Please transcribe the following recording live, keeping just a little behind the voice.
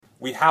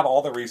we have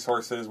all the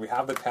resources, we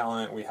have the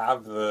talent, we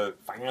have the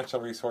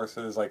financial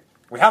resources, like,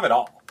 we have it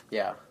all.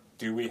 Yeah.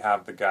 Do we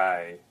have the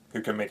guy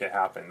who can make it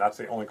happen? That's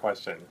the only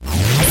question.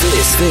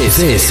 This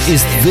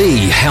is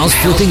the House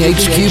Flipping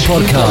HQ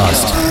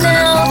podcast.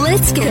 Now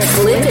let's get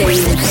flipping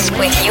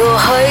with your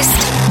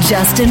host,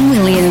 Justin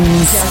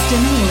Williams.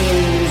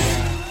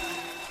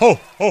 Ho,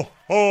 ho,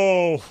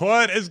 ho.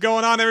 What is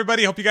going on,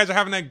 everybody? Hope you guys are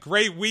having a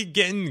great week,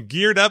 getting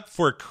geared up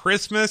for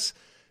Christmas.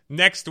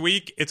 Next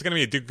week, it's going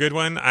to be a good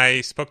one. I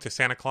spoke to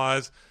Santa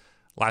Claus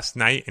last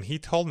night, and he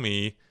told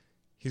me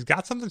he's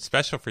got something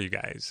special for you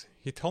guys.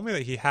 He told me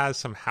that he has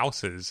some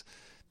houses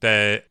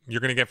that you're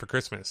going to get for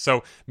Christmas.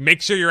 So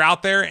make sure you're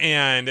out there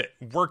and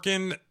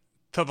working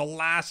till the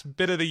last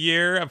bit of the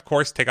year. Of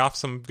course, take off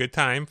some good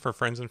time for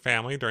friends and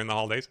family during the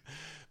holidays.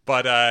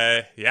 But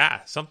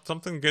yeah,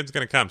 something good's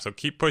going to come. So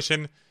keep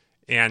pushing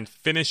and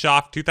finish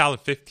off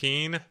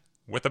 2015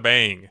 with a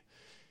bang.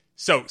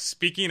 So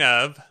speaking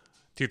of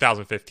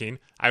 2015,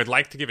 I would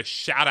like to give a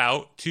shout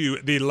out to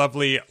the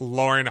lovely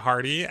Lauren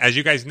Hardy. As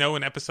you guys know,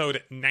 in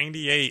episode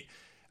 98,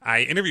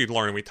 I interviewed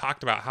Lauren. We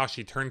talked about how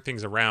she turned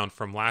things around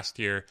from last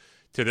year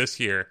to this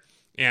year.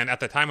 And at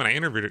the time when I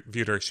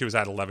interviewed her, she was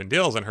at 11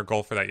 deals, and her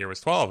goal for that year was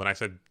 12. And I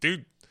said,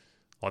 dude,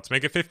 let's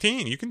make it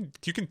 15. You can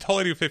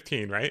totally do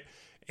 15, right?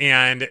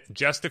 And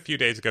just a few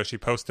days ago, she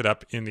posted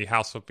up in the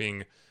House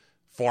Flipping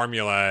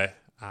Formula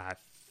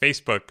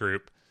Facebook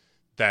group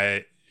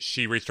that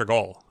she reached her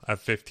goal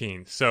of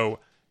 15. So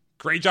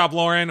great job,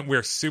 Lauren.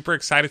 We're super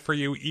excited for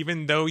you.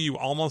 Even though you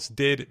almost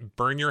did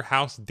burn your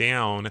house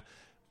down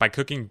by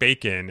cooking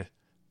bacon,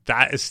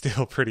 that is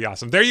still pretty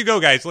awesome. There you go,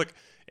 guys. Look,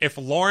 if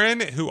Lauren,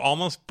 who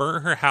almost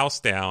burnt her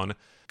house down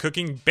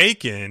cooking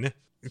bacon,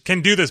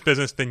 can do this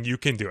business, then you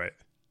can do it.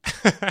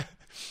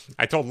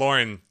 I told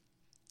Lauren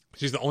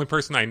she's the only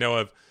person I know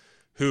of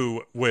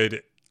who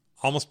would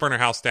almost burn her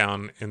house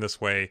down in this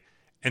way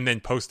and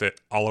then post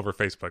it all over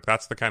Facebook.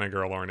 That's the kind of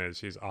girl Lauren is.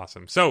 She's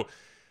awesome. So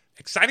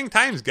exciting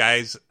times,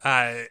 guys.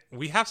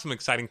 We have some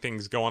exciting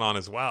things going on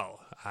as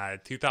well.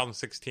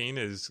 2016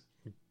 is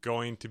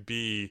going to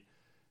be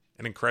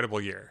an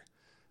incredible year.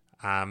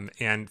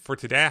 And for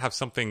today, I have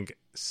something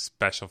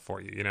special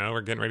for you. You know,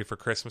 we're getting ready for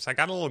Christmas. I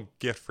got a little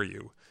gift for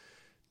you.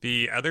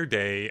 The other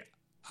day,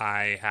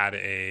 I had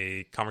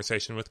a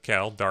conversation with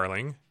Kel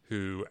Darling,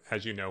 who,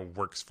 as you know,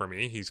 works for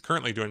me. He's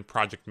currently doing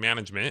project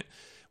management.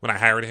 When I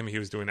hired him, he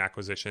was doing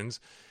acquisitions.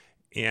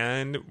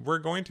 And we're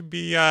going to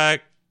be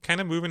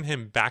kind of moving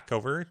him back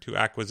over to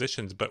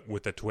acquisitions, but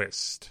with a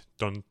twist.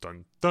 Dun,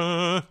 dun,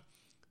 dun.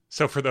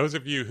 So for those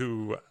of you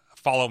who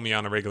follow me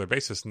on a regular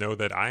basis know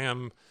that I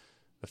am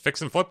the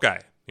fix and flip guy.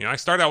 You know, I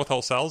started out with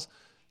wholesales,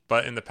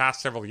 but in the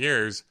past several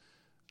years,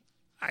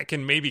 I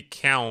can maybe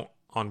count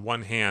on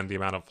one hand the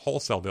amount of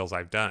wholesale deals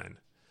I've done.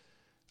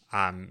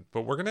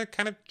 But we're going to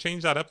kind of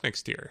change that up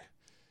next year.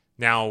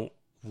 Now,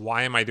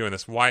 why am I doing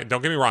this? Why?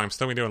 Don't get me wrong, I'm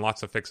still doing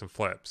lots of fix and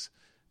flips,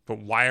 but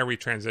why are we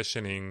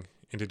transitioning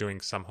into doing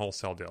some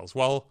wholesale deals?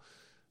 Well,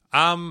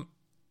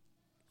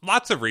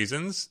 lots of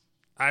reasons.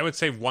 I would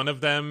say one of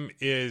them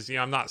is, you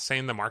know, I'm not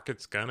saying the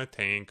market's going to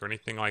tank or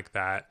anything like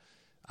that,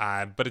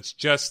 but it's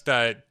just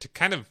to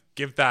kind of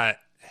give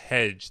that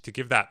hedge, to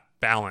give that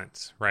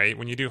balance, right?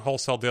 When you do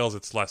wholesale deals,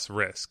 it's less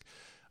risk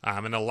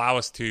and allow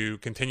us to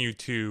continue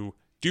to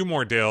do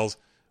more deals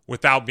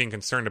without being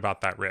concerned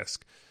about that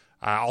risk.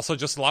 Also,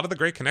 just a lot of the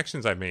great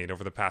connections I've made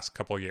over the past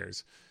couple of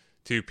years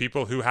to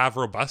people who have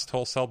robust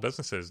wholesale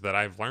businesses that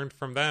I've learned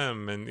from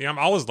them. And you know, I'm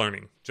always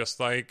learning, just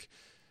like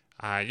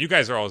you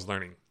guys are always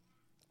learning.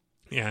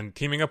 And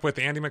teaming up with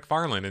Andy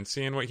McFarland and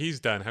seeing what he's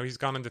done, how he's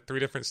gone into 3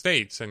 different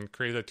states and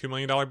created a $2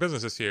 million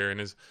business this year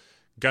and is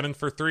gunning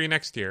for 3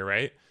 next year,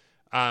 right?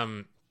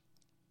 And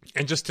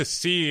just to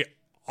see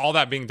all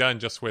that being done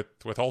just with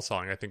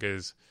wholesaling, I think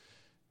is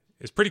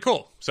pretty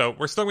cool. So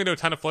we're still going to do a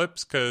ton of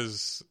flips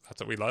because that's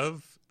what we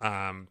love.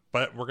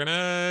 But we're going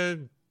to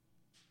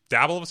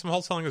dabble with some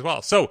wholesaling as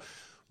well. So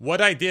what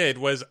I did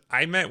was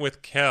I met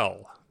with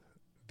Kel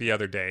the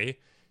other day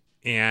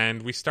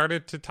and we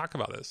started to talk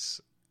about this.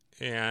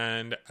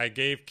 And I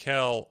gave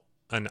Kel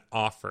an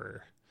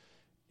offer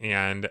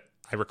and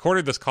I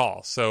recorded this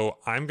call. So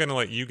I'm going to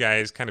let you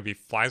guys kind of be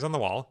flies on the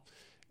wall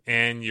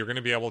and you're going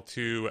to be able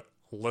to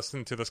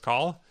listen to this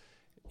call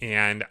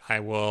and I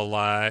will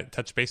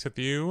touch base with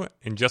you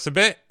in just a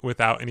bit.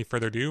 Without any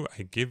further ado,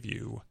 I give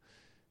you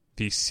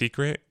the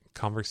secret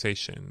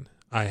conversation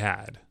I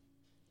had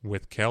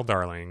with Kel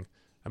Darling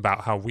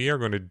about how we are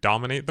going to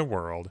dominate the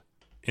world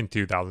in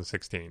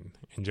 2016.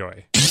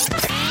 Enjoy.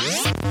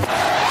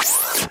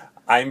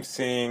 I'm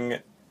seeing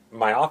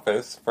my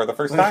office for the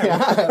first time.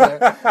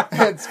 Yeah,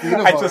 it's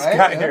beautiful. I just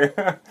got Yeah.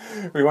 here.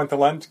 We went to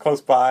lunch close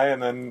by,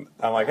 and then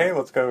I'm like, "Hey,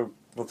 let's go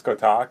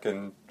talk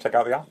and check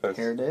out the office."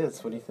 Here it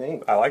is. What do you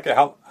think? I like it.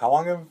 How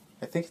long have?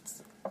 I think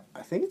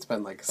it's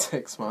been like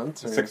 6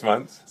 months. Or 6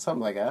 months,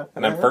 something like that.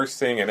 and I'm first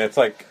seeing it. It's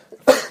like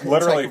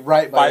literally like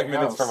right by 5 your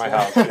minutes house. from my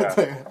house.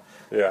 Yeah,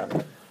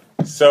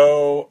 yeah.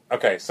 So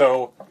okay,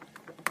 so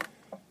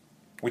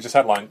we just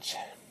had lunch.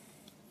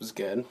 It was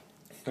good.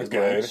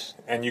 Good. lunch.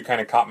 And you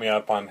kind of caught me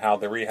up on how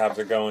the rehabs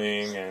are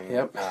going, and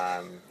Yep.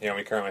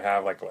 we currently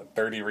have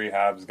 30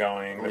 rehabs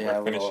going that Yeah, we're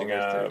a little finishing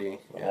over up. 30,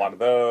 A yeah. lot of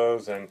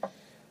those, and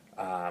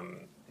I've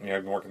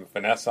been working with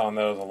Vanessa on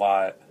those a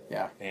lot.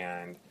 Yeah.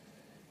 And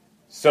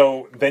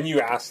so then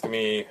you asked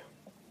me,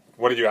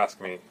 what did you ask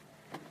me?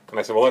 And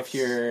I said, well,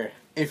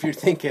 If you're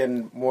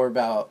thinking more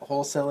about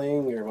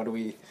wholesaling, or what do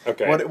we?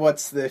 Okay.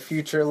 What's the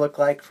future look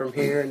like from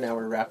here? Now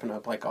we're wrapping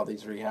up all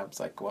these rehabs.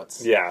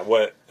 What's? Yeah.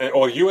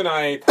 Well, you and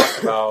I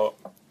talked about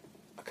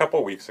a couple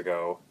of weeks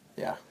ago.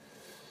 Yeah.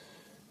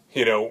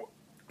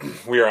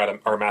 We were at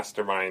our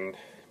mastermind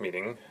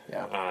meeting,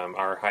 Yeah.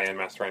 our high-end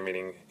mastermind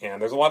meeting, and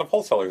there's a lot of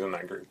wholesalers in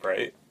that group,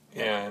 right?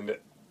 And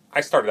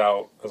I started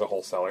out as a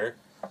wholesaler,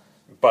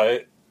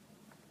 but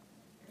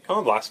the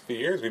last few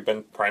years we've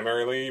been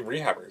primarily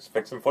rehabbers,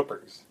 fix and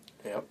flippers.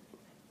 Yep.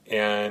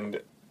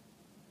 And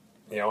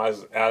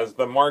as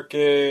the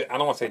market, I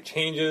don't want to say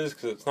changes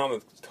because it's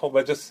not told,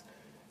 but just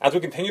as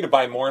we continue to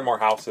buy more and more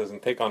houses and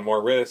take on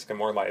more risk and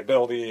more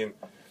liability,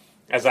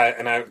 and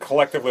I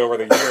collectively over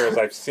the years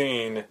I've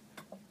seen.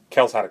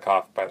 Kel's had a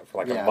cough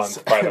for a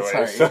month, by the way.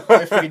 Sorry, So.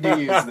 if we do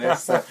use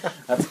this,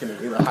 that's going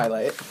to be the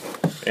highlight.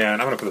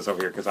 And I'm going to put this over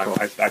here because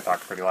I talk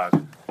pretty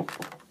loud.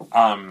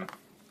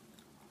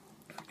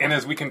 And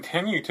as we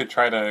continue to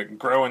try to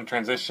grow and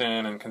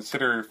transition and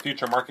consider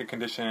future market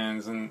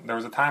conditions, and there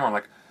was a time where I'm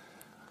like,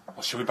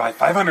 well, should we buy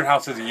 500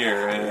 houses a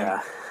year?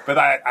 And, But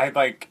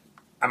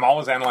I'm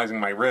always analyzing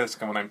my risk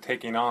and what I'm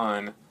taking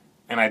on,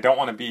 and I don't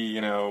want to be,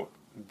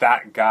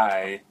 that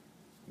guy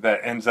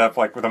that ends up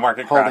with the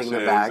market Holding crashes. the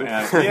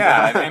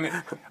bag.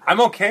 And I'm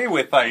okay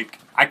with I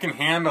can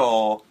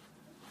handle,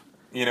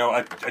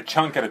 a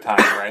chunk at a time,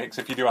 right? Because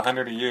if you do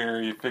 100 a year,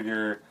 you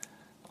figure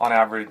on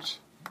average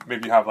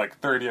maybe you have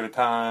 30 at a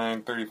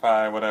time,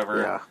 35,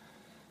 whatever. Yeah.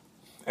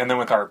 And then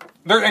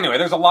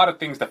there's a lot of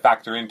things to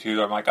factor into.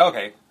 That I'm like,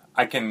 okay,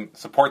 I can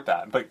support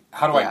that, but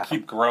how do I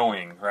keep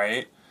growing,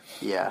 right?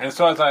 Yeah. And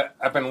so as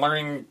I've been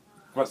learning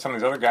what some of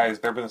these other guys,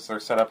 their businesses are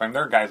set up, and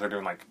their guys are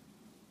doing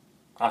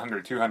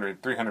 100,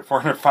 200, 300,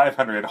 400,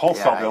 500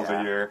 wholesale deals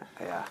a year.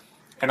 Yeah.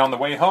 And on the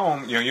way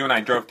home, you and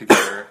I drove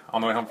together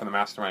on the way home from the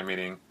mastermind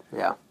meeting.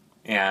 Yeah.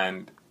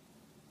 And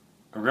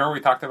remember what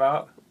we talked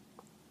about?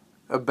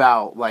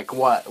 About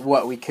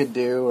what we could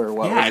do, or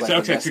what was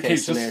the best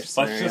case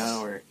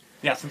scenario, or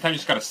yeah, sometimes you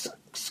just gotta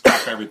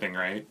scrap everything,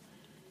 right?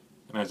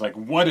 And I was like,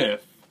 what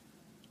if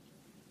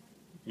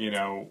we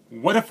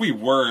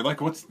were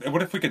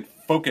what if we could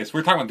focus?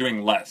 We're talking about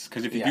doing less,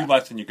 because if you do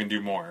less, then you can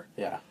do more.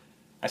 Yeah.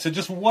 I said,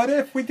 just what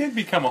if we did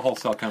become a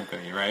wholesale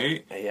company,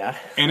 right? Yeah.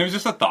 And it was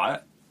just a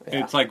thought.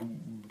 Yeah. It's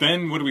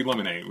then what do we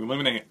eliminate? We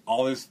eliminate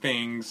all those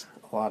things.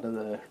 A lot of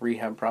the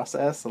rehab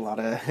process, a lot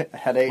of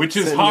headaches. Which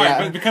is hard,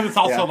 but because it's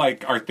also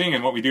our thing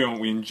and what we do and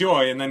what we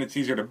enjoy, and then it's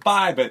easier to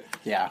buy. But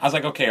I was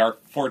like, okay, our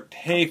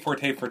forte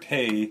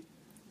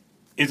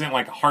isn't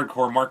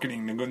hardcore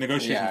marketing,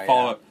 negotiation,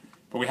 follow-up.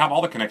 But we have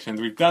all the connections.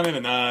 We've done it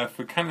enough.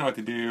 We kind of know what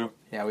to do.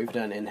 Yeah, we've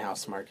done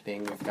in-house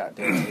marketing. We've got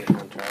dedicated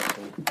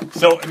contracts.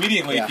 So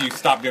immediately, if you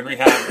stop doing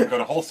rehab and go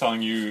to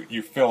wholesaling,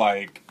 you feel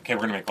like, okay, we're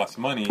going to make less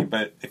money.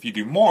 But if you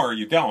do more,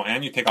 you don't,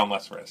 and you take on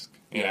less risk.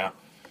 You know?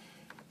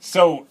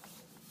 So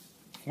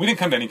we didn't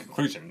come to any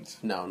conclusions.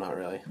 No, not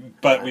really.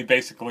 But we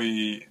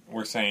basically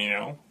were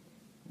saying,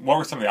 what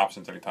were some of the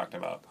options that we talked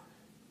about?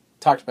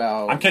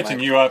 I'm catching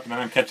you up, and then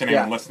I'm catching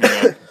anyone listening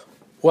up.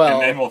 Well,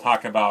 and then we'll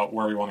talk about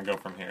where we want to go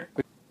from here.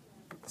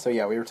 So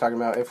we were talking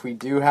about if we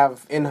do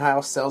have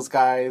in-house sales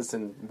guys,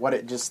 and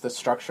the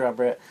structure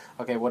of it.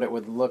 Okay, what it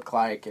would look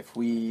like if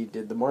we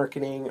did the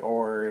marketing,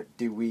 or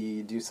do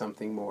we do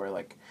something more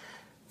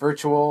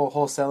virtual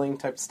wholesaling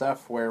type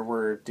stuff where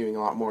we're doing a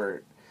lot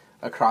more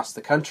across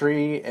the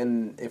country?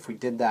 And if we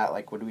did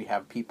that, would we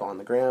have people on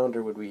the ground,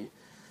 or would we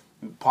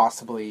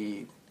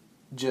possibly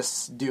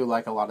just do a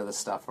lot of the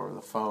stuff over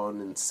the phone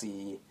and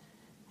see,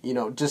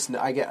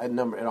 I get a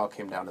number. It all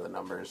came down to the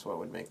numbers. What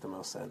would make the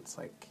most sense?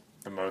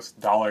 The most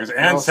dollars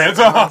and cents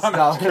on.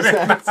 Dollars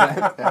and cents.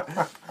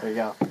 Yeah. There you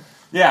go.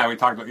 Yeah, we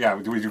talked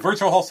about, do we do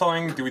virtual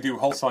wholesaling? Do we do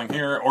wholesaling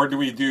here? Or do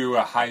we do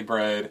a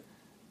hybrid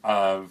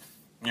of,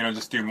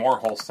 just do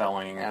more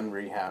wholesaling. And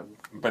rehab.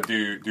 But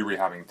do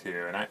rehabbing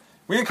too. And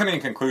we didn't come to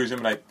any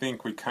conclusion, but I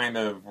think we kind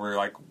of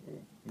were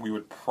we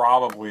would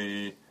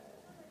probably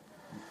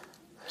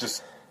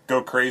just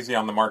go crazy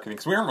on the marketing.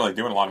 Because we aren't really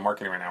doing a lot of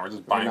marketing right now. We're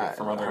just buying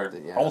from other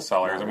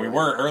wholesalers. And we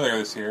were earlier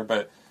this year,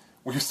 but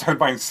we started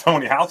buying so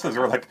many houses.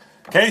 We're like,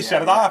 okay,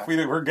 shut it off.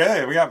 We're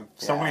good. We have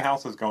so many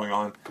houses going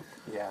on.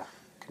 Yeah.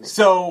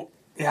 So,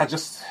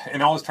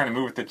 and always trying to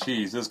move with the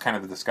cheese. This is kind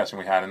of the discussion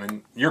we had. And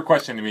then your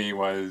question to me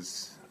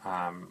was,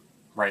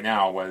 right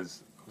now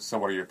was, so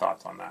what are your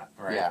thoughts on that?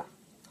 Right? Yeah.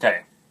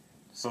 Okay.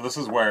 So this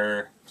is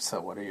where... So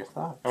what are your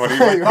thoughts? What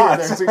are your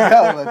thoughts? There we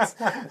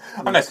go.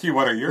 I'm going to ask you,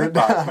 what are your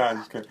thoughts? No,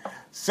 just kidding.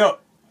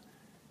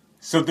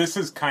 So this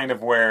is kind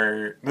of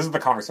where... This is the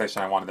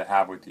conversation I wanted to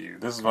have with you.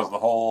 This was the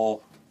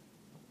whole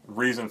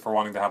reason for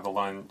wanting to have the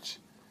lunch,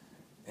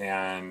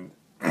 and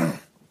I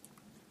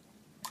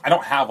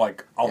don't have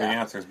all the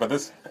answers, but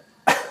this,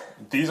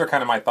 these are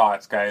kind of my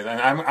thoughts, guys.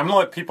 And I'm going to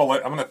let people,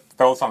 I'm going to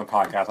throw this on the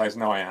podcast. I just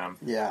know I am.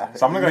 Yeah.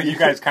 So I'm going to let you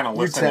guys kind of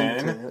listen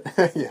in.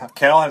 Yeah.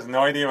 Kale has no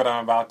idea what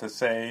I'm about to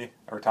say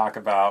or talk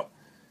about,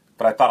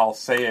 but I thought I'll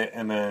say it,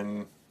 and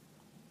then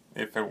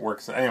if it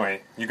works,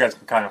 anyway, you guys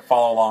can kind of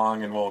follow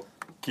along, and we'll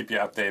keep you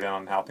updated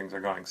on how things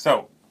are going.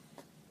 So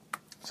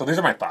these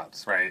are my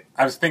thoughts, right?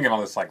 I was thinking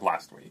about this like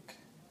last week,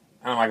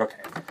 and I'm like,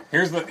 okay,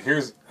 here's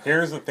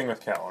the thing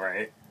with Kale,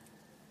 right?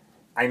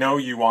 I know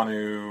you want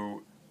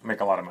to make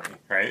a lot of money,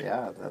 right?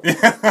 Yeah,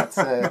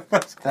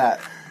 that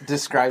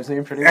describes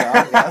me pretty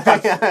well.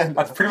 Yeah.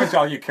 That's pretty much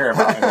all you care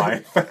about in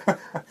life. But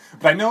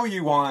I know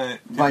you want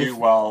to do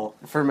well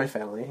for my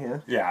family. Yeah.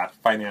 Yeah,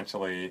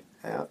 financially.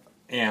 Yeah.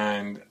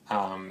 And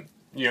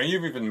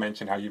you've even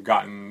mentioned how you've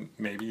gotten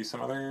maybe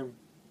some other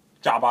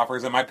job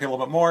offers that might pay a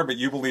little bit more, but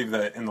you believe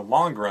that in the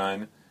long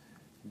run,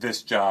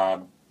 this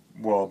job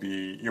you'll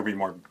be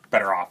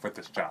better off with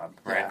this job,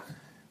 right? Yeah.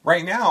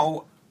 Right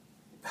now,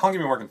 how long have you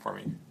been working for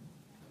me?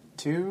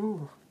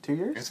 2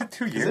 years? Is it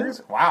 2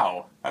 years?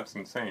 Wow, that's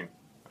insane.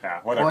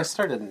 Yeah, whatever. Well, I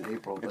started in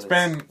April. But it's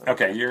been,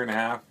 a year and a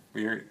half.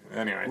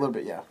 Anyway. A little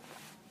bit, yeah.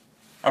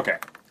 Okay.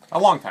 A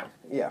long time.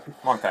 Yeah.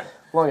 Long time.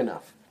 Long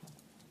enough.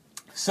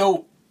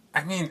 So,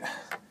 I mean,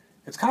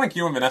 it's kind of like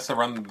you and Vanessa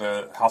run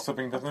the house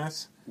flipping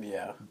business.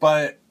 Yeah.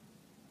 But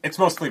it's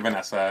mostly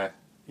Vanessa.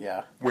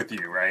 Yeah. With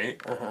you,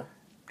 right? Uh-huh.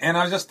 And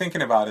I was just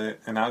thinking about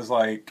it, and I was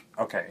like,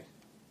 okay,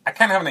 I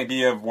kind of have an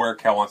idea of where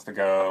Kel wants to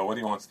go, what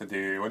he wants to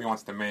do, what he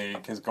wants to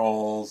make, his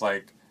goals.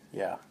 Like,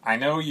 yeah, I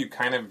know you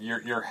kind of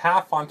you're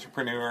half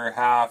entrepreneur,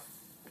 half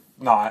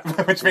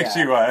not, which makes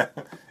you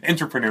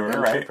entrepreneur,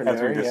 right?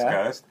 As we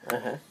discussed. Yeah.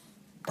 Uh-huh.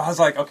 But I was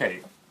like,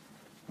 okay,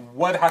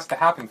 what has to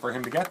happen for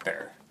him to get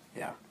there?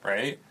 Yeah,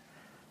 right.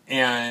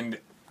 And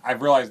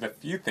I've realized a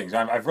few things.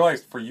 I've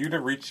realized for you to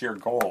reach your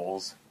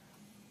goals.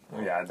 Oh,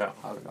 yeah,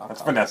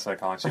 that's Vanessa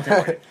calling. She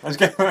can wait. I was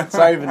kidding.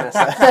 Sorry,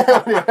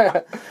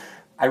 Vanessa.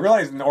 I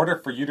realized in order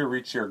for you to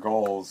reach your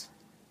goals,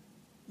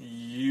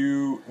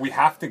 we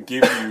have to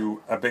give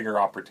you a bigger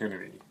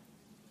opportunity.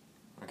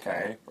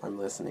 Okay? I'm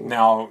listening.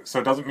 Now, so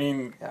it doesn't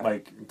mean,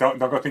 don't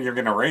go think you're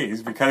going to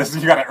raise, because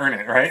you got to earn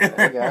it, right?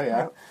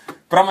 Yeah.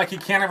 But I'm like, he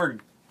can't ever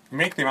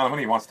make the amount of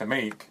money he wants to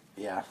make.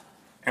 Yeah.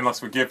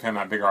 Unless we give him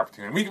that bigger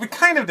opportunity. We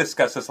kind of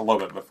discussed this a little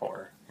bit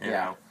before, you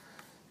know?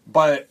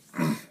 But,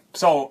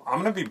 so,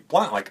 I'm going to be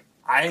blunt. Like,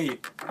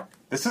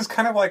 this is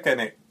kind of like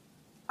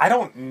I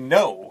don't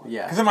know.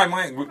 Yeah. Because in my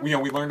mind, we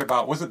learned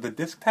about, was it the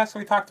DISC test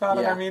we talked about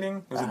in our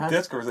meeting? Was it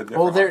DISC or was it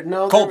different?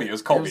 Well, Colby. It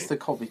was Colby. It was the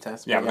Colby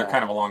test. Yeah, but they're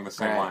kind of along the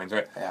same lines,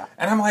 right? Yeah.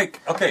 And I'm like,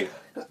 okay,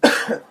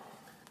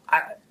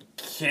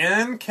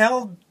 can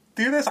Kel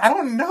do this? I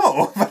don't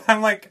know. But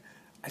I'm like,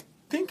 I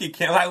think he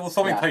can.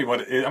 So let me tell you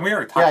what it is. And we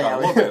already talked about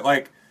it a little bit.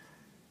 Like,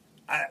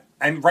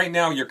 and right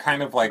now you're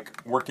kind of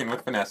like working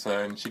with Vanessa,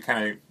 and you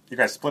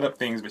guys split up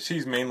things, but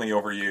she's mainly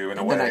over you in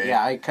a way.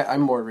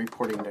 I'm more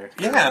reporting to her.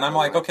 Yeah, and I'm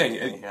like,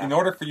 okay, in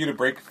order for you to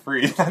break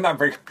free, not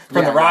break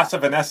from the Ross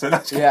of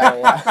Vanessa.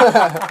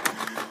 Yeah.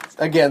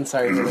 Again,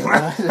 sorry. She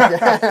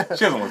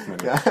doesn't listen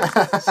to me.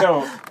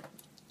 So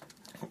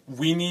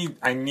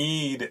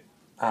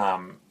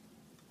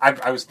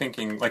I was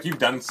thinking, like, you've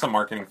done some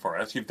marketing for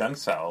us, you've done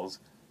sales,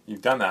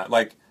 you've done that.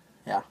 Like,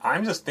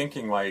 I'm just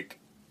thinking, like,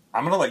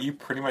 I'm going to let you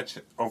pretty much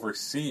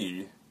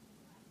oversee,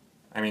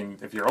 I mean,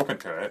 if you're open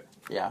to it,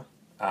 the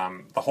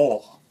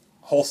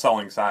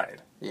wholesaling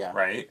side,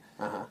 right?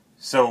 Uh-huh.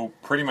 So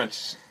pretty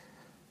much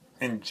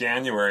in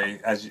January,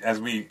 as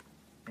we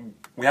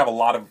have a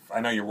lot of, I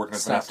know you're working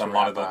with Vanessa on a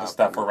lot of the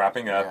stuff we're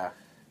wrapping up,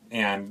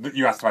 and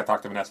you asked if I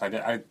talked to Vanessa.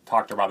 I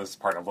talked to her about this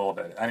part a little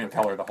bit. I didn't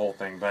tell her the whole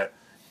thing, but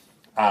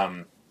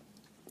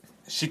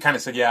she kind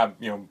of said,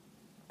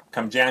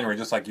 come January,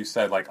 just like you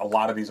said, like a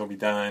lot of these will be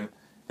done.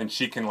 Then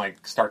she can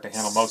like start to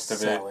handle most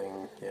of it.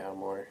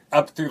 More.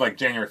 Up through like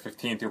January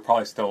 15th, you'll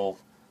probably still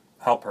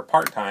help her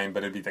part-time,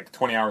 but it'd be like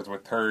 20 hours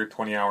with her,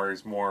 20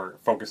 hours more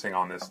focusing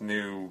on this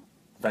new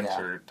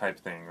venture type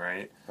thing,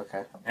 right?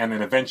 Okay. And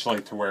then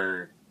eventually to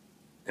where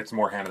it's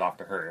more handed off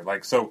to her.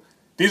 Like, so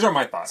these are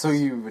my thoughts. So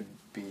you would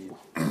be...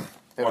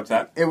 What's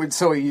that? It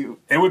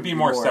would be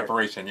more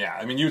separation, yeah.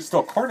 I mean, you would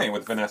still coordinate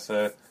with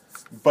Vanessa,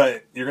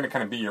 but you're going to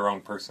kind of be your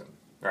own person,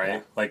 right?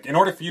 Yeah. Like, in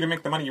order for you to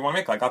make the money you want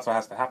to make, like, that's what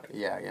has to happen.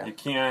 Yeah. You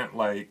can't,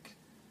 like,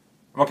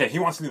 okay, he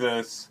wants to do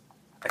this.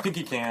 I think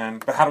he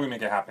can, but how do we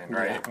make it happen,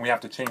 right? And we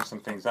have to change some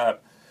things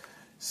up.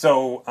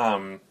 So,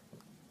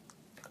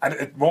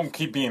 it won't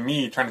keep being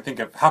me trying to think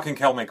of how can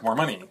Kel make more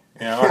money,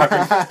 you know?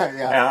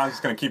 And I'm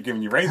just going to keep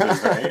giving you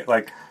raises, right?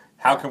 Like,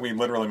 how can we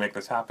literally make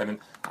this happen? And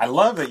I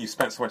love that you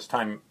spent so much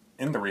time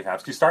in the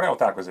rehabs. You start out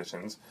with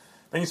acquisitions,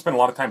 then you spend a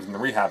lot of time in the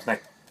rehabs, and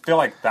I feel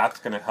like that's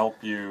going to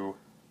help you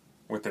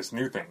with this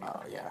new thing.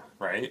 Oh, yeah.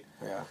 Right?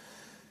 Yeah.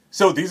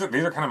 So these are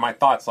kind of my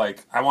thoughts.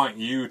 Like, I want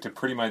you to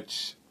pretty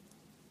much,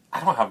 I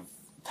don't have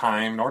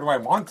time, nor do I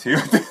want to.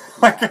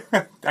 Like,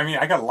 I mean,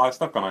 I got a lot of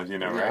stuff going on, you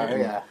know, right?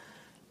 Yeah.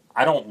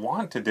 I don't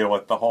want to deal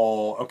with the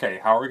whole, okay,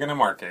 how are we going to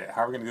market?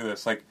 How are we going to do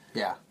this? Like,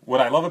 what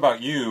I love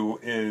about you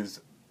is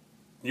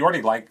you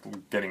already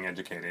like getting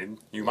educated.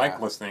 You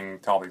like listening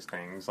to all these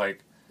things.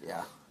 Like,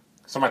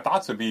 So my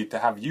thoughts would be to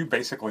have you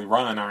basically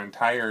run our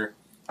entire,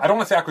 I don't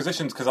want to say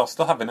acquisitions because I'll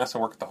still have Vanessa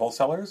work with the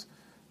wholesalers,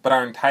 but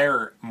our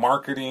entire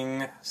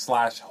marketing /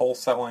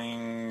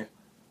 wholesaling.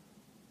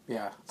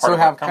 Yeah. Part So of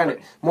have our kind of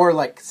company. more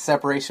like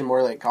separation,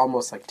 more like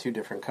almost like two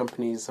different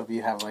companies. So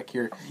you have like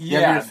you have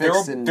Yeah, your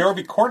fixed and there will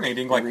be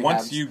coordinating. Like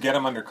once rehabs. you get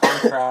them under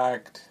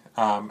contract,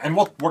 and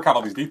we'll work out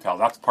all these details.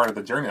 That's part of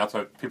the journey. That's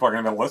what people are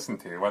going to be able to listen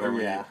to. Whether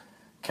Yeah.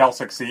 Kel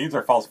succeeds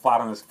or falls flat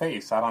on his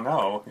face, I don't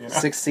know. You know?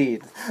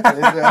 succeed.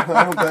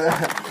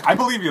 I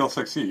believe you'll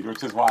succeed,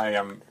 which is why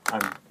I'm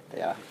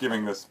Yeah.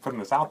 putting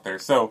this out there.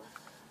 So,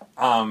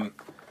 and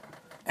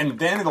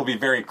then it'll be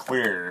very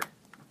clear.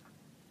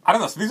 I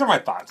don't know. So these are my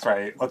thoughts,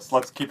 right?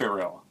 Let's keep it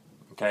real,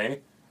 okay?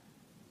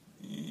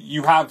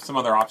 You have some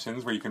other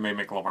options where you can maybe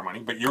make a little more money,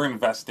 but you're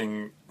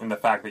investing in the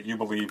fact that you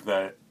believe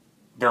that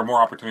there are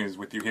more opportunities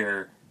with you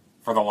here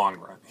for the long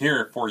run.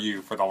 Here for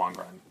you for the long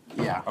run,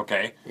 Yeah.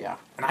 okay? Yeah.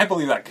 And I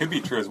believe that could be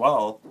true as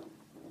well,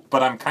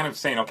 but I'm kind of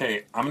saying,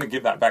 okay, I'm going to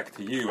give that back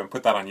to you and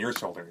put that on your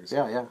shoulders.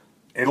 Yeah. Yeah.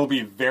 It'll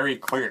be very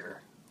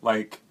clear.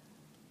 Like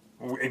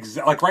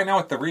right now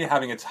with the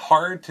rehabbing, it's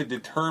hard to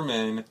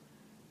determine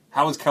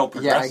how is Kel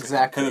progressing. Yeah,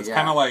 exactly, Because it's yeah.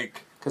 kind of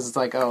like... Because it's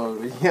like, oh,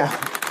 yeah,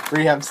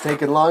 rehab's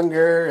taking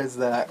longer. Is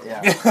that, yeah.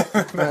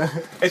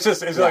 It's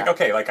just like,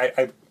 okay, like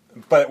I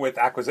but with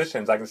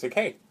acquisitions, I can say,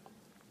 hey,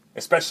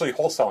 especially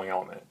wholesaling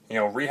element. You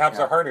know, rehabs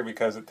Yeah. are harder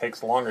because it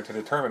takes longer to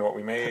determine what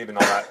we made and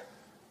all that.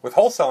 With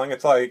wholesaling,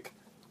 it's like,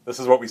 this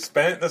is what we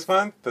spent this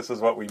month, this is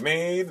what we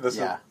made, this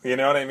Yeah. is, you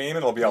know what I mean?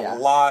 It'll be a Yeah.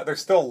 lot.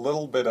 There's still a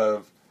little bit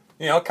of,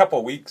 you know, a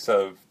couple weeks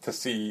to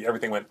see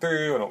everything went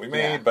through and what we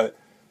made, Yeah. but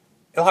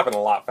it'll happen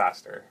a lot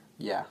faster,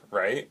 Yeah.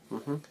 right?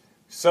 Mm-hmm.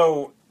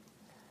 So,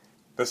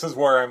 this is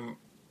where I'm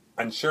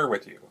unsure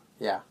with you,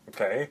 Yeah.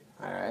 okay?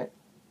 All right.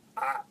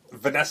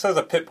 Vanessa's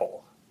a pit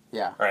bull,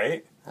 Yeah.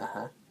 right?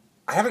 Uh-huh.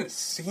 I haven't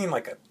seen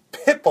like a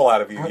pit bull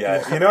out of you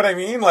yet. You know what I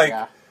mean? Like,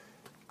 Yeah.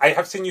 I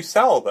have seen you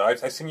sell though.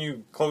 I've seen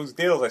you close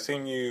deals. I've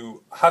seen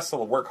you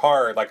hustle, work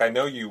hard. Like I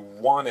know you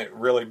want it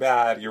really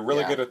bad. You're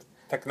really Yeah. good at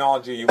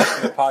technology. You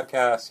listen to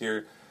podcasts.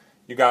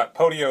 You got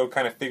Podio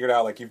kind of figured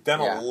out. Like you've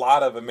done Yeah. a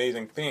lot of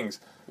amazing things.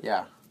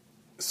 Yeah.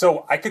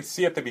 So I could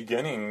see at the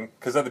beginning,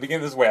 because at the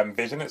beginning this is the way I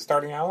envision it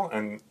starting out,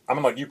 and I'm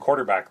gonna let you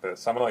quarterback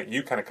this. I'm gonna let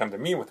you kind of come to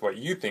me with what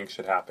you think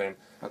should happen.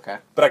 Okay.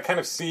 But I kind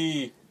of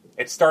see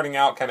it starting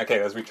out kind of, okay,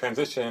 as we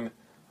transition,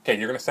 okay,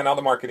 you're going to send out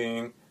the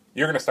marketing,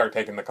 you're going to start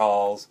taking the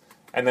calls,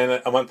 and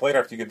then a month later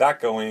after you get that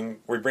going,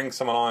 we bring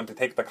someone on to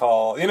take the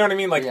call. You know what I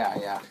mean? Like, Yeah.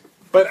 Yeah.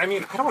 But, I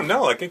mean, I don't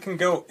know. Like, it can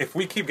go, if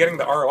we keep getting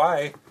the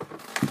ROI,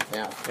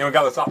 Yeah. you know, we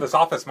got this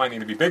office might need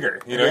to be bigger.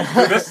 You know,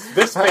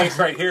 this space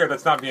right here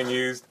that's not being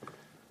used,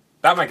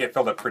 that might get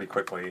filled up pretty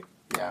quickly.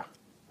 Yeah.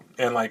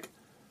 And, like,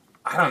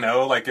 I don't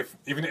know, like,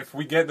 even if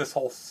we get this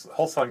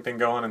wholesaling thing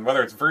going, and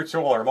whether it's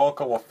virtual or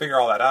local, we'll figure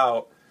all that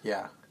out.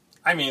 Yeah.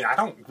 I mean,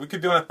 we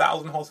could do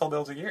 1,000 wholesale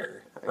deals a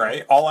year,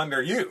 right? All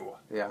under you,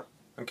 Yeah.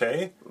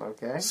 okay?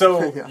 Okay.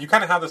 So Yeah. you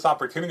kind of have this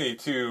opportunity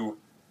to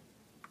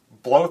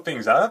blow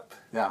things up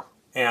Yeah.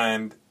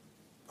 and,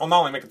 well, not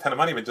only make a ton of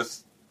money, but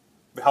just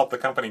help the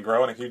company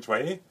grow in a huge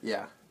way.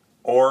 Yeah.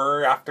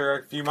 Or after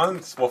a few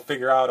months, we'll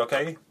figure out,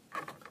 okay,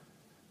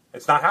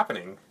 it's not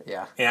happening.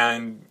 Yeah.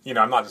 And, you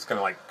know, I'm not just going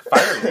to, like,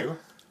 fire you.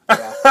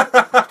 Yeah.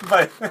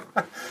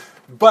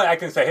 but I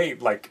can say, hey,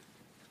 like,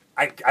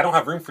 I don't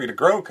have room for you to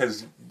grow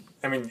because,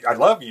 I mean, I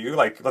love you.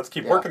 Like, let's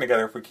keep Yeah. working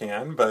together if we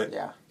can. But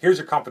Yeah. here's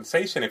your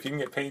compensation. If you can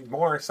get paid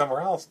more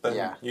somewhere else, then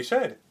Yeah. you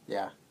should.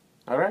 Yeah.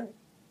 All right.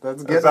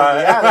 That's good.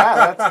 that-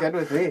 Yeah, that's good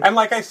with me. And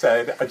like I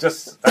said, I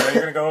know you're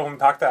going to go home and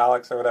talk to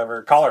Alex or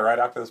whatever. Call her right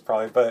after this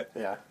probably. But,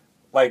 Yeah.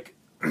 like,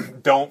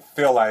 don't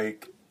feel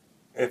like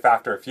if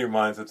after a few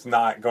months it's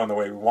not going the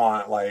way we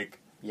want, like,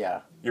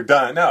 Yeah. you're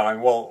done. No,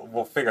 and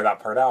we'll figure that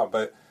part out.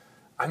 But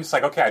I'm just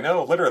like, okay, I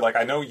know, literally, like,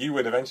 I know you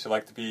would eventually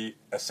like to be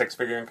a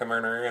 6-figure income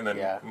earner and then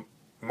Yeah.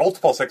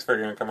 multiple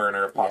 6-figure income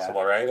earner if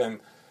possible, right?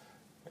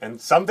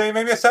 And someday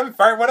maybe a 7,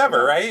 right?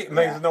 Whatever, right? And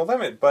there's no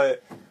limit.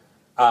 But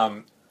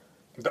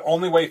the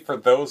only way for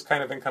those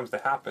kind of incomes to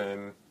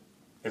happen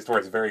is where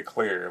it's very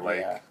clear, like,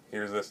 Yeah.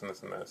 here's this and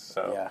this and this.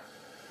 So, Yeah.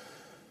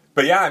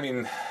 but yeah, I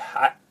mean,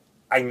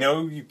 I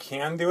know you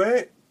can do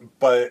it,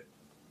 but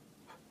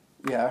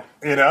Yeah.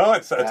 you know,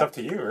 it's Yeah. up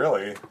to you,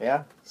 really.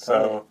 Yeah.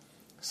 So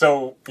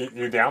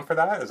you down for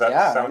that? Does that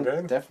yeah, sound I'm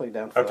good? definitely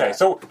down for Okay, that.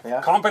 so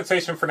Yeah.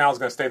 compensation for now is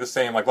going to stay the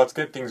same. Like, let's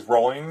get things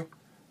rolling,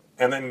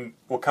 and then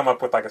we'll come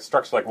up with like a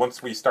structure. Like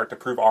once we start to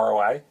prove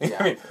ROI. Yeah,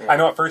 I mean, yeah. I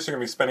know at first you're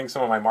going to be spending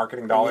some of my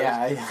marketing dollars,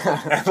 Yeah.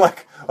 Yeah. and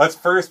like let's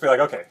first be like,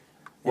 okay,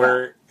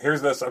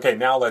 here's this. Okay,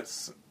 now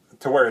let's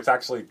to where it's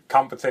actually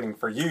compensating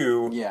for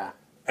you. Yeah.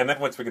 And then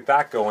once we get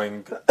that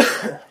going,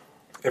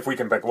 if we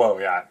can be like, whoa,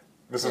 yeah,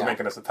 this is Yeah.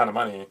 making us a ton of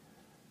money.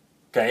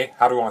 Okay,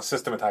 how do we want to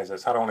systematize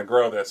this? How do I want to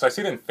grow this? So I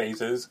see it in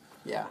phases.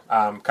 Yeah.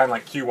 Kind of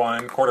like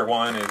Q1, quarter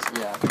one is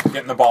Yeah.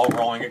 getting the ball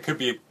rolling. It could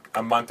be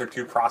a month or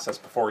two process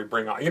before we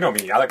bring on. You know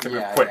me, I like to move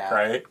Yeah, quick, yeah.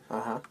 right?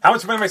 Uh-huh. How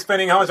much money am I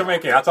spending? How much am I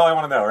making? That's all I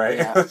want to know, right?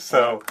 Yeah.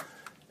 So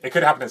it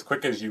could happen as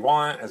quick as you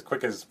want, as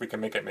quick as we can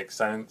make it make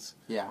sense.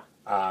 Yeah.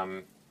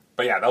 But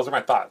But yeah, those are my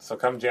thoughts. So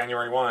come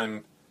January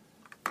 1,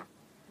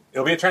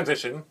 it'll be a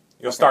transition.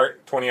 You'll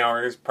start 20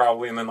 hours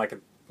probably, and then like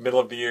middle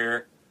of the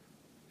year,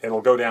 it'll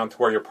go down to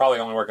where you're probably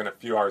only working a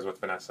few hours with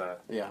Vanessa.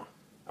 Yeah.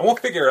 And we'll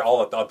figure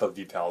all of the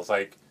details.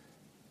 Like,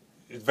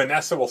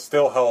 Vanessa will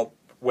still help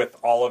with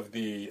all of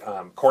the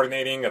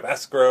coordinating of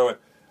escrow. And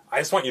I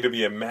just want you to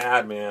be a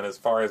madman as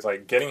far as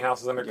like getting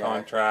houses under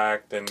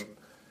contract, and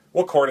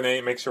we'll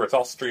coordinate, make sure it's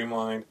all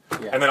streamlined,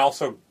 and then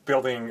also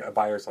building a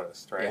buyer's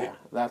list, right?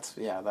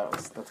 Yeah,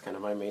 that's kind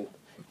of my main.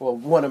 Well,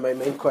 one of my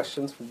main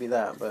questions would be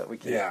that, but we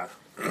can. Yeah.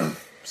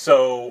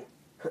 So,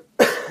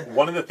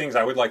 one of the things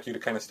I would like you to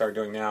kind of start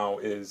doing now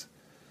is,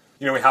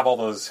 we have all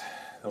those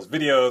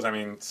videos. I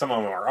mean, some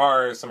of them are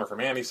ours, some are from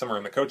Andy, some are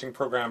in the coaching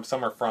program,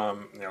 some are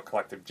from,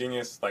 Collective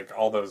Genius, like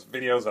all those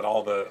videos that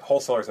all the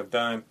wholesalers have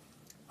done.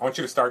 I want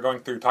you to start going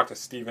through, talk to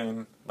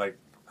Steven, like,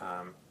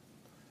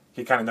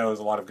 he kind of knows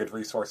a lot of good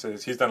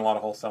resources. He's done a lot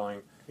of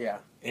wholesaling. Yeah.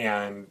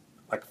 And,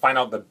 like, find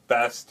out the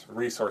best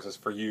resources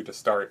for you to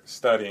start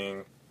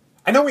studying.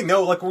 I know we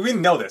know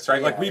this,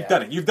 right? Yeah, like, we've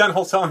done it. You've done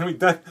wholesaling, we've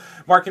done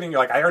marketing. You're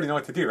like, I already know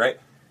what to do, right?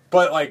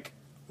 But, like,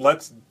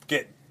 let's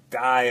get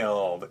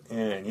dialed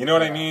in. You know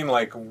what I mean?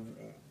 Like,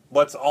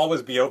 let's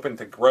always be open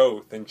to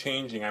growth and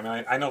changing. I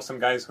mean, I know some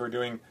guys who are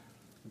doing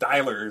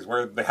dialers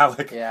where they have,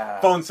 like,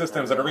 phone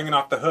systems that are ringing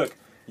off the hook.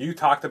 You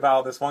talked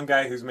about this one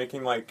guy who's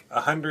making, like,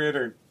 100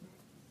 or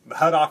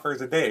HUD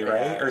offers a day,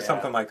 right? Or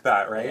something like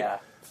that, right? Yeah.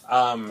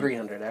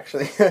 300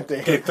 actually a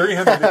day. Okay,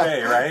 300 a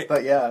day, right?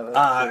 But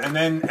yeah. And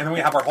then we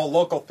have our whole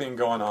local thing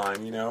going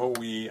on.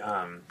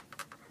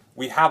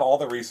 We have all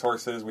the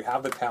resources, we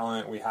have the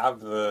talent, we have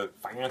the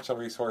financial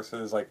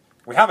resources, like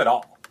we have it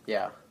all.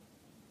 Yeah.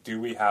 Do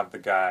we have the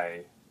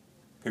guy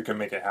who can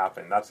make it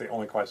happen? That's the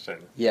only question.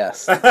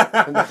 Yes. Okay.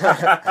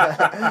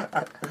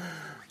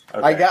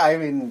 I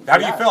mean, how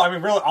do you feel? I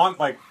mean, really,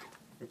 like,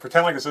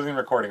 pretend like this isn't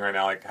recording right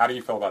now. Like, how do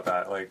you feel about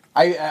that? Like,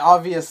 I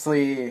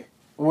obviously,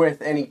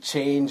 with any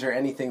change or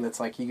anything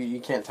that's like you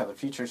can't tell the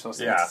future, so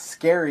it's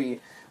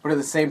scary. But at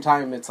the same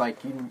time, it's like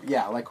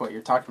like what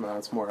you're talking about.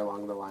 It's more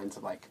along the lines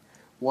of like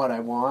what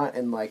I want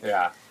and like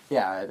I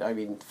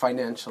mean,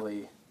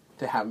 financially,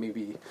 to have me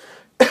be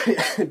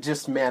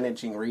just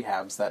managing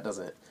rehabs, that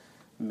doesn't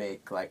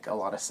make like a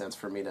lot of sense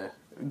for me to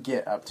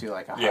get up to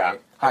like a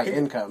high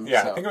income.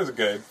 Yeah, so. I think it was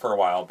good for a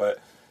while, but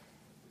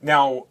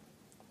now,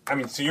 I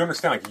mean, so you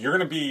understand, like, you're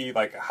going to be,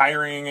 like,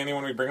 hiring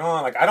anyone we bring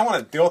on. Like, I don't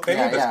want to deal with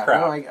any of this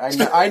crap.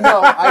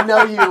 No, I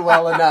know you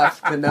well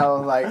enough to know,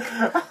 like,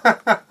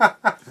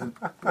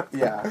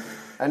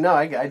 I know,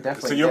 I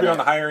definitely. So you'll be on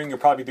the hiring. You'll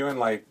probably be doing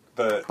like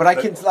the.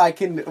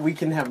 But we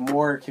can have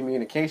more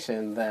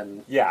communication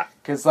than. Yeah.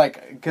 Because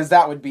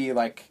that would be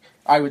like.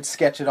 I would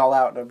sketch it all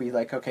out and it would be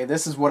like, okay,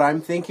 this is what I'm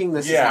thinking.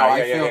 This is how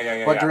I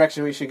feel. What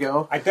direction we should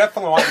go. I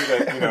definitely want you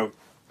to,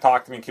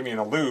 talk to me and keep me in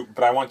a loop,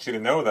 but I want you to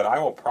know that I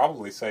will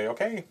probably say,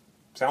 okay,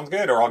 sounds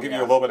good, or I'll give you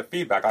a little bit of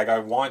feedback. Like, I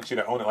want you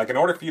to own it. Like, in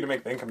order for you to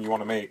make the income you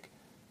want to make,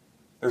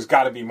 there's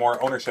got to be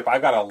more ownership.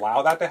 I've got to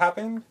allow that to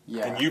happen,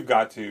 and you've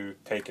got to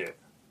take it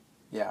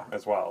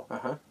as well.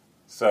 Uh-huh.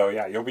 So,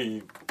 you'll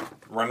be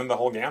running the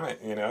whole gamut,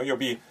 You'll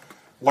be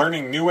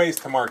learning new ways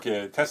to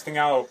market, testing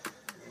out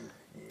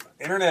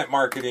internet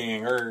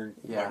marketing, or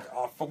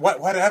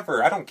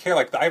whatever. I don't care.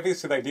 Like,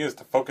 obviously the idea is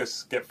to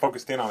get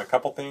focused in on a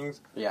couple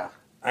things. Yeah.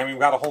 I mean,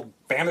 we've got a whole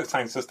bandit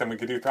sign system we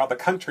could do throughout the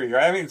country,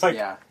 right? I mean, it's like,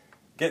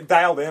 get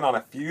dialed in on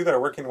a few that are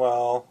working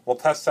well. We'll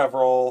test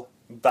several,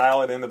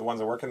 dial it into the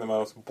ones that are working the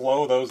most,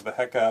 blow those the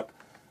heck up.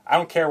 I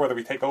don't care whether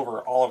we take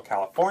over all of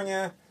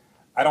California.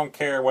 I don't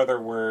care whether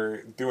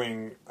we're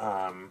doing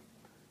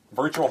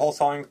virtual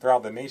wholesaling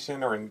throughout the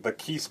nation or in the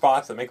key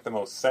spots that make the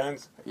most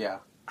sense. Yeah.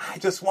 I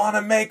just want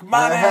to make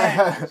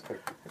money!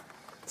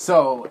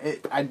 So,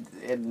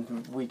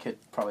 and we could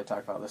probably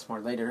talk about this more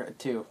later,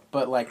 too.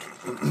 But, like,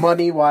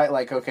 money-wise,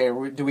 like, okay,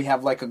 do we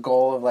have, like, a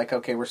goal of, like,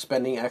 okay, we're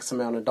spending X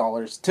amount of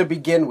dollars to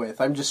begin with?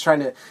 I'm just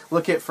trying to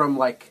look at from,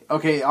 like,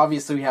 okay,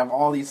 obviously we have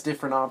all these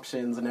different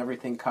options and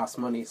everything costs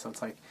money. So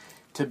it's like,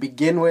 to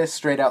begin with,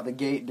 straight out the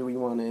gate, do we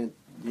want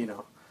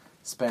to,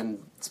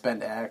 spend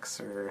X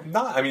or...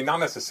 Not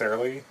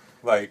necessarily.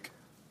 Like,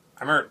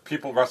 I remember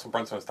Russell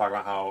Brunson was talking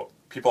about how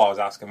people always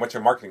ask him, what's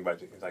your marketing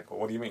budget? He's like, well,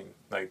 what do you mean?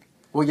 Like...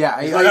 Well, yeah,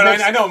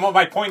 I know.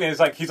 My point is,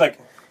 like, he's like,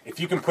 if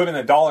you can put in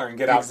 $1 and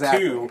get out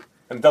 $2,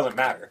 then it doesn't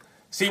matter.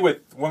 See, when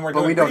we're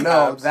doing, we don't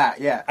know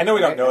that yet. I know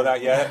we don't know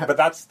that yet, but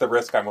that's the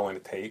risk I'm willing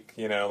to take.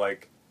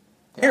 Like,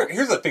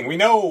 here's the thing: we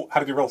know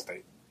how to do real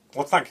estate.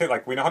 Let's not kid.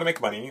 Like, we know how to make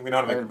money. We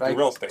know how to do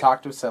real estate.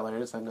 Talk to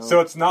sellers. I know.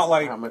 So it's not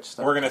like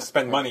we're going to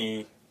spend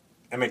money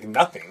and make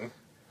nothing.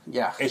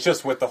 Yeah. It's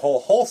just with the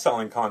whole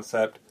wholesaling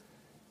concept.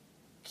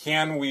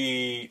 Can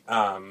we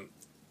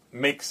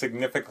make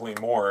significantly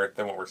more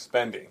than what we're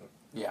spending?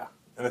 Yeah.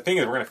 And the thing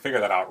is, we're going to figure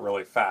that out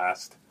really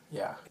fast.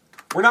 Yeah.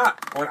 I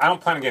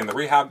don't plan on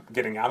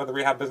getting out of the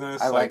rehab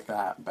business. I like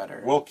that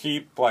better. We'll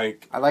keep,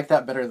 like... I like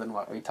that better than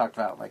what we talked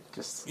about, like,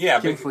 just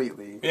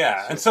completely.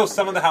 And so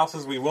some of the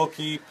houses we will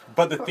keep,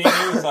 but the thing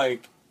is,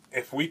 like,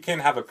 if we can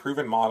have a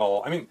proven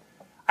model... I mean,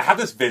 I have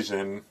this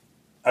vision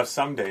of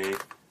someday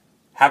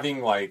having,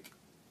 like,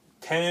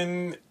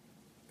 10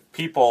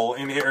 people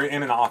in here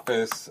in an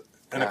office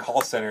in a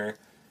call center,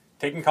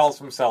 taking calls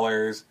from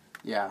sellers,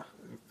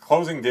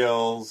 closing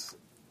deals.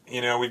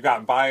 You know, we've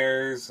got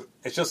buyers.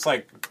 It's just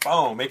like,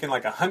 boom, making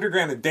like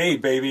 $100,000 a day,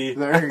 baby.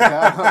 There you go.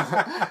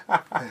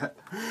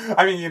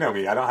 I mean, you know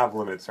me. I don't have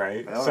limits,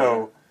 right? Oh,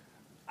 so,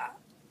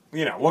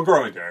 you know, we'll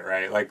grow into it,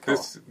 right? Like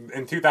this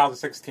in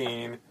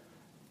 2016,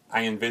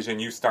 I envision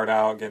you start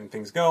out getting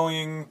things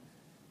going,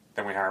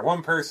 then we hire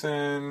one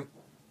person,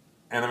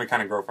 and then we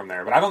kind of grow from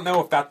there. But I don't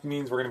know if that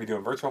means we're going to be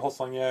doing virtual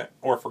wholesaling yet,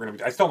 or if we're going to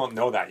be... I still don't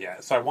know that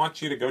yet. So I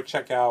want you to go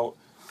check out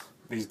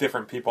these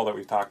different people that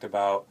we've talked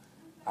about.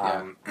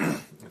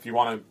 If you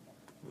want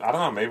to, I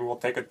don't know, maybe we'll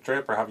take a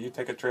trip or have you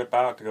take a trip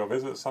out to go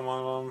visit some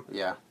of them.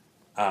 Yeah.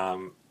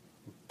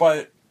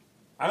 But,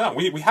 I don't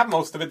know, we have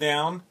most of it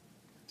down.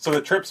 So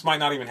the trips might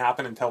not even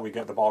happen until we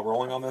get the ball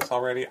rolling on this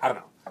already. I don't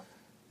know.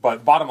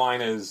 But bottom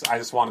line is, I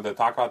just wanted to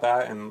talk about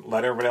that and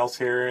let everybody else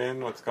hear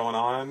in what's going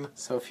on.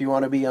 So if you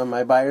want to be on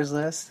my buyer's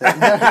list... If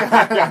you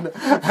want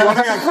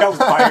to be on Kel's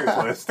buyer's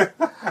list.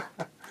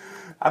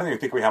 I don't even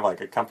think we have like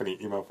a company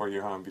email for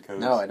you, huh? Because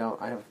no, I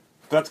don't. I have...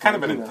 That's kind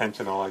of been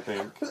intentional, I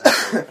think.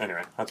 So,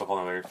 anyway, that's a whole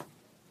other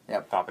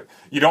topic.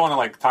 You don't want to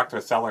like talk to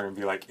a seller and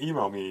be like,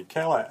 email me,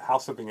 Kel at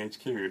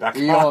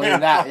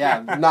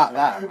houseflippinghq.com. Not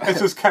that. It's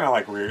just kind of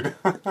like weird.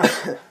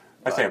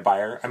 I say a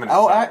buyer. I mean,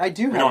 I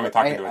do have. We don't want to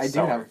talk to a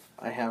seller.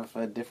 I have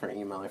a different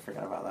email. I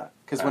forgot about that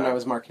because when I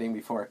was marketing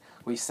before,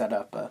 we set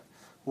up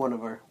one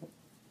of our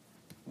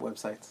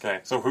websites. Okay,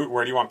 so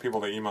where do you want people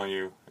to email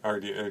you? Or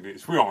we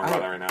won't worry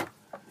about that right now.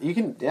 You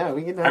can,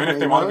 we can. I mean, if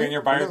they want to be on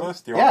your buyer's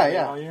list, do you want them to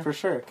email you? For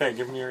sure. Okay,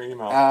 give me your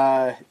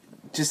email.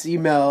 Just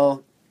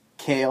email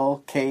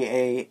Kale,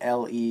 Kale,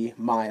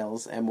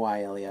 Miles,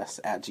 Myles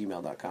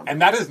 @gmail.com.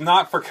 And that is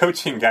not for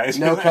coaching, guys.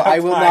 No, I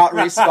will not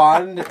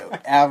respond.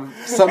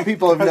 Some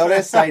people have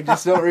noticed I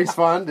just don't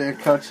respond to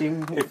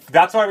coaching.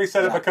 That's why we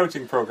set up a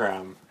coaching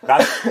program.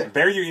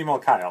 There you email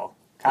Kyle.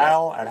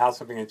 Kyle at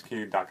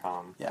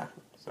houseflippinghq.com. Yeah.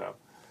 So,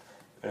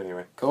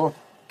 anyway. Cool.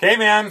 Okay,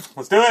 man.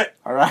 Let's do it.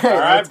 All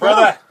right,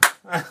 brother.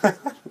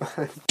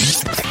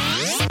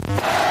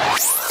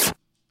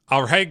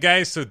 All right,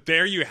 guys. So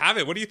there you have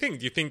it. What do you think?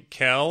 Do you think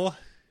Kel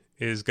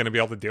is going to be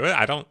able to do it?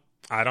 I don't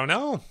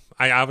know.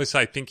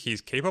 I think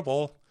he's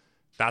capable.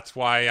 That's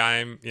why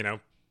I'm,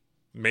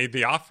 made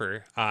the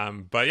offer.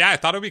 But yeah, I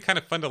thought it would be kind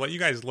of fun to let you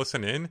guys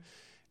listen in.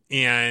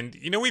 And,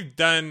 we've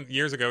done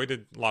years ago, we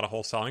did a lot of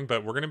wholesaling,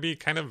 but we're going to be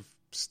kind of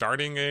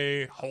starting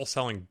a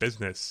wholesaling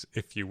business,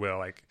 if you will,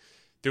 like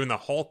doing the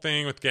whole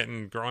thing with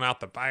growing out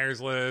the buyer's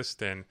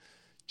list and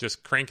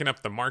just cranking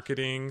up the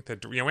marketing.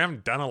 We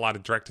haven't done a lot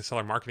of direct to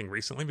seller marketing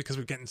recently because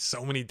we're getting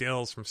so many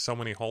deals from so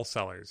many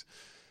wholesalers.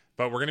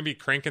 But we're going to be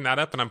cranking that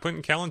up, and I'm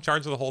putting Kel in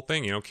charge of the whole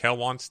thing. Kel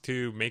wants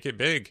to make it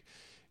big.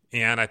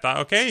 And I thought,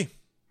 okay,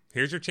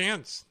 here's your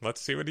chance.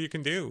 Let's see what you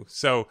can do.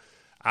 So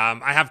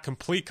I have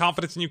complete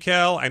confidence in you,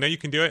 Kel. I know you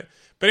can do it.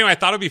 But anyway, I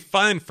thought it'd be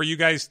fun for you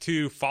guys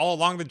to follow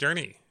along the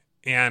journey.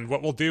 And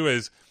what we'll do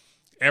is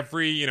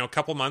every,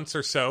 couple months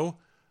or so,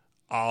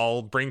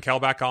 I'll bring Kel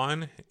back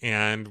on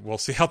and we'll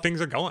see how things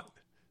are going.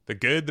 The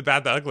good, the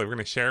bad, the ugly. We're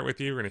going to share it with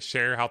you. We're going to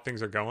share how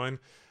things are going.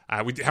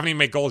 We haven't even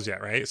made goals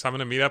yet, right? So I'm going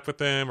to meet up with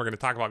them. We're going to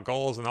talk about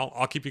goals, and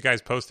I'll keep you guys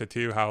posted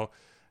too, how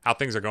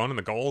things are going in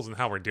the goals and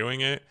how we're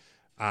doing it.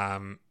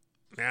 And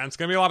it's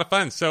going to be a lot of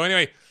fun. So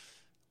anyway,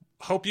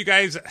 hope you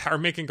guys are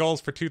making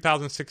goals for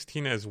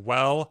 2016 as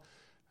well.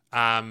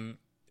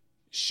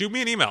 Shoot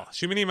me an email.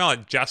 Shoot me an email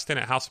at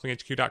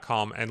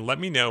justin@houseflippinghq.com and let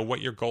me know what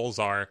your goals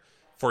are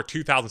for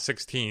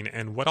 2016.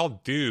 And what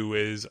I'll do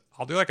is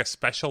I'll do like a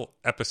special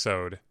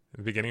episode at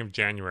the beginning of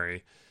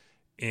January,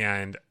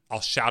 and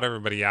I'll shout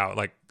everybody out.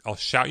 Like, I'll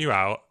shout you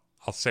out.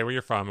 I'll say where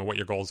you're from and what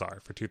your goals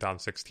are for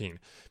 2016,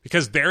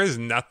 because there is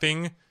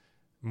nothing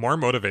more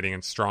motivating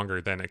and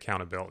stronger than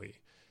accountability.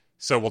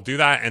 So we'll do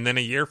that. And then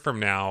a year from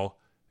now,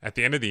 at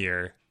the end of the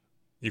year,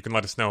 you can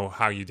let us know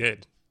how you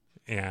did,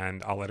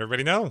 and I'll let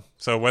everybody know.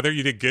 So whether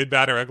you did good,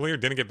 bad, or ugly, or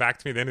didn't get back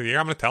to me at the end of the year,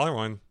 I'm going to tell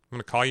everyone. I'm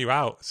going to call you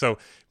out. So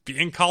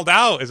being called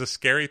out is a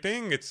scary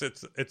thing.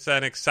 It's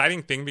an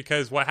exciting thing,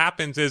 because what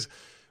happens is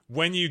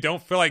when you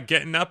don't feel like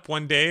getting up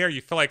one day or you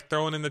feel like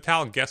throwing in the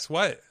towel, guess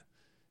what?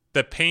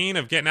 The pain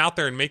of getting out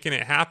there and making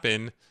it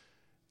happen,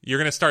 you're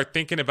going to start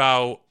thinking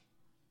about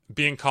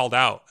being called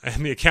out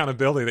and the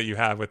accountability that you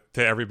have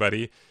to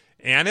everybody.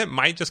 And it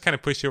might just kind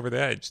of push you over the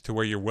edge to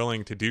where you're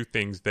willing to do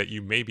things that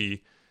you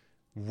maybe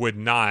would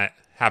not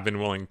have been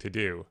willing to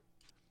do.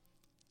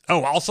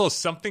 Oh, also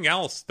something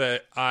else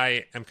that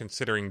I am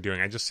considering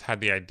doing. I just had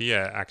the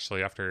idea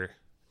actually after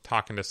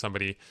talking to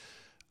somebody.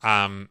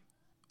 I'm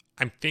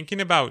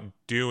thinking about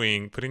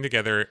putting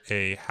together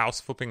a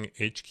House Flipping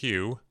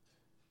HQ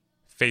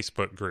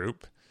Facebook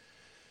group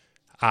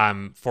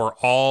for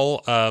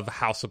all of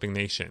House Flipping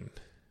Nation,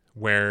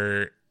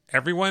 where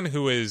everyone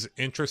who is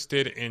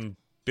interested in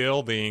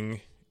building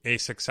a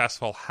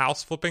successful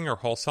house flipping or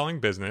wholesaling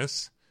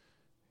business,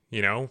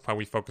 how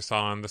we focus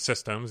on the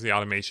systems, the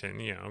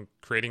automation,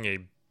 creating a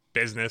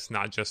business,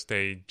 not just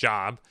a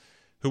job.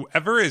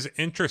 Whoever is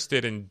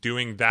interested in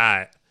doing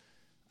that,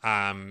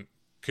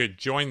 could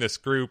join this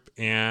group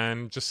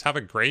and just have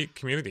a great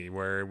community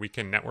where we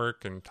can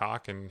network and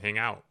talk and hang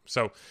out.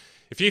 So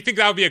if you think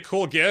that would be a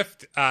cool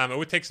gift, it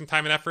would take some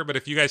time and effort, but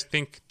if you guys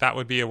think that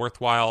would be a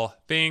worthwhile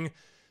thing,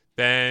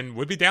 then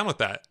we'd be down with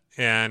that.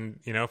 And,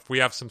 if we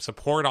have some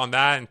support on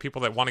that and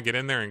people that want to get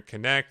in there and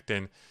connect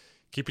and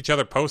keep each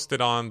other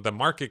posted on the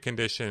market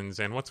conditions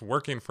and what's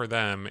working for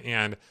them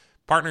and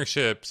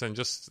partnerships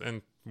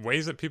and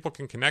ways that people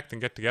can connect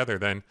and get together,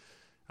 then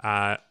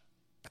I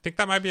think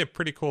that might be a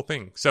pretty cool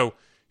thing. So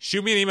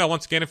shoot me an email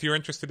once again if you're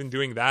interested in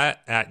doing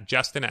that at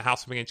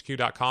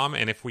justin@houseflippinghq.com.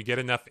 And if we get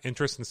enough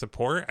interest and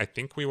support, I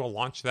think we will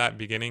launch that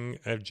beginning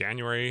of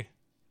January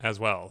as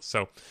well.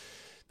 So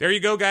there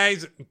you go,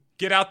 guys.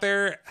 Get out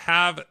there,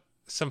 have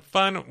some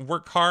fun,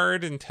 work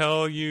hard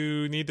until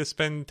you need to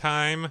spend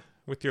time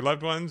with your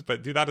loved ones,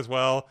 but do that as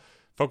well.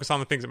 Focus on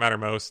the things that matter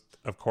most.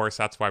 Of course,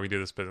 that's why we do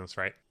this business,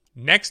 right?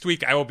 Next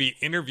week, I will be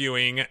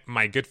interviewing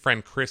my good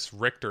friend Chris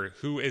Richter,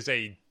 who is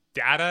a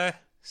data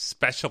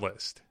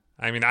specialist.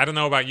 I mean, I don't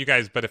know about you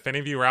guys, but if any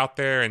of you are out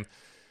there and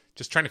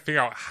just trying to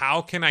figure out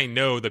how can I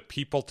know the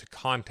people to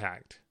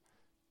contact,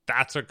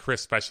 that's what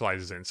Chris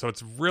specializes in. So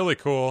it's really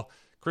cool.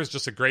 Chris is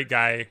just a great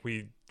guy.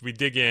 We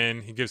dig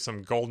in. He gives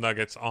some gold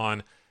nuggets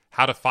on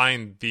how to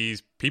find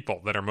these people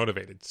that are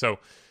motivated. So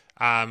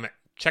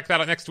check that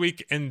out next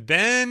week. And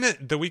then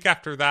the week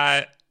after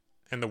that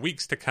and the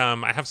weeks to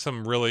come, I have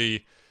some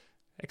really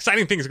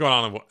exciting things going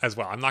on as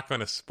well. I'm not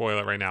going to spoil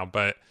it right now,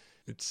 but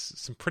it's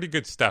some pretty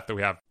good stuff that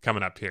we have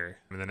coming up here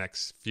in the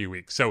next few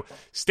weeks. So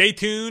stay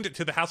tuned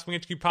to the House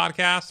Flipping HQ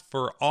podcast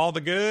for all the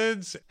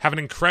goods. Have an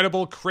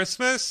incredible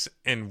Christmas,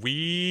 and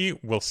we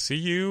will see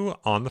you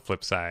on the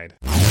flip side.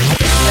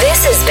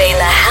 This has been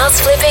the House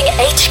Flipping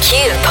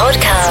HQ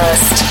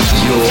podcast.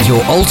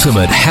 Your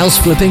ultimate house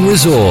flipping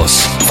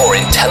resource for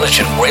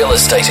intelligent real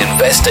estate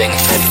investing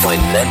and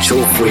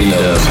financial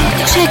freedom.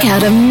 Check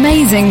out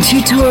amazing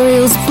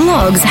tutorials,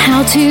 blogs,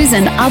 how-tos,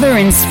 and other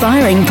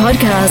inspiring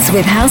podcasts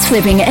with house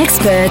flipping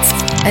experts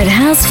at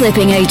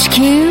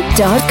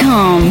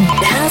houseflippinghq.com.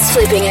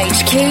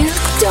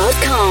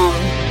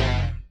 houseflippinghq.com.